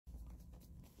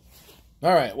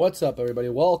All right, what's up, everybody?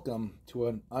 Welcome to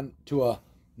a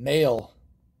mail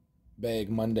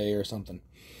bag Monday or something.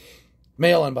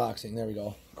 Mail unboxing. There we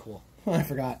go. Cool. I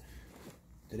forgot.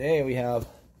 Today we have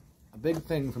a big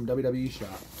thing from WWE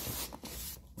Shop.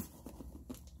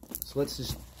 So let's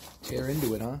just tear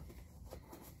into it, huh?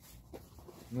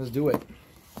 Let's do it.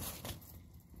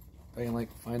 If I can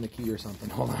find the key or something.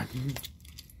 Hold on.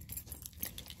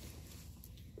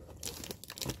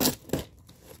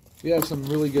 We have some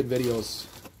really good videos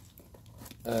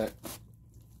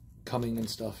coming and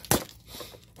stuff.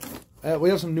 We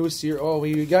have some new series. Oh,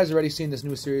 you guys already seen this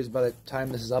new series by the time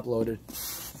this is uploaded.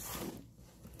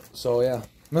 So yeah,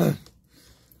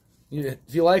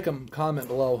 if you like them, comment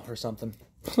below or something.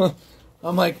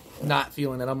 I'm not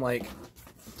feeling it. I'm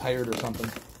tired or something.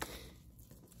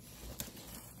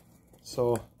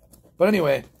 So, but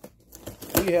anyway,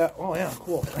 we have. Oh yeah,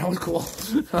 cool. That was cool.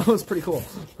 That was pretty cool.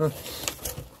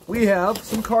 We have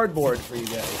some cardboard for you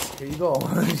guys. Here you go.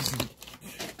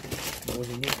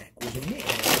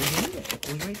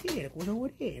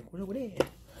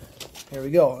 Here we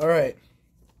go. All right.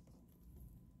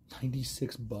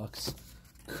 96 bucks.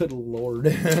 Good Lord.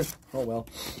 Oh well.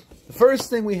 The first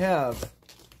thing we have,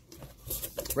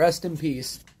 rest in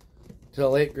peace to the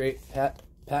late great Pat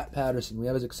Patterson. We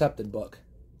have his accepted book.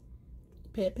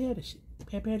 Pat Patterson.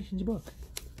 Pat Patterson's book.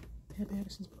 Pat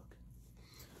Patterson's book.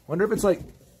 Wonder if it's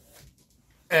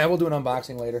we'll do an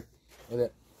unboxing later with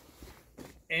it.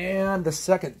 And the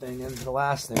second thing, and the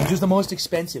last thing, which is the most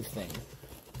expensive thing,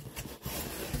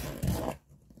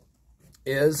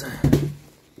 is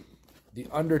the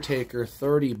Undertaker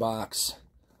 30 box.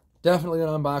 Definitely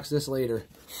gonna unbox this later.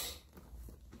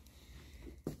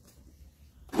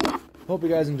 Hope you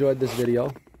guys enjoyed this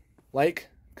video. Like,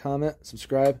 comment,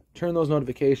 subscribe, turn those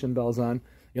notification bells on.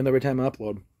 You'll know every time I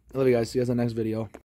upload. I love you guys. See you guys in the next video.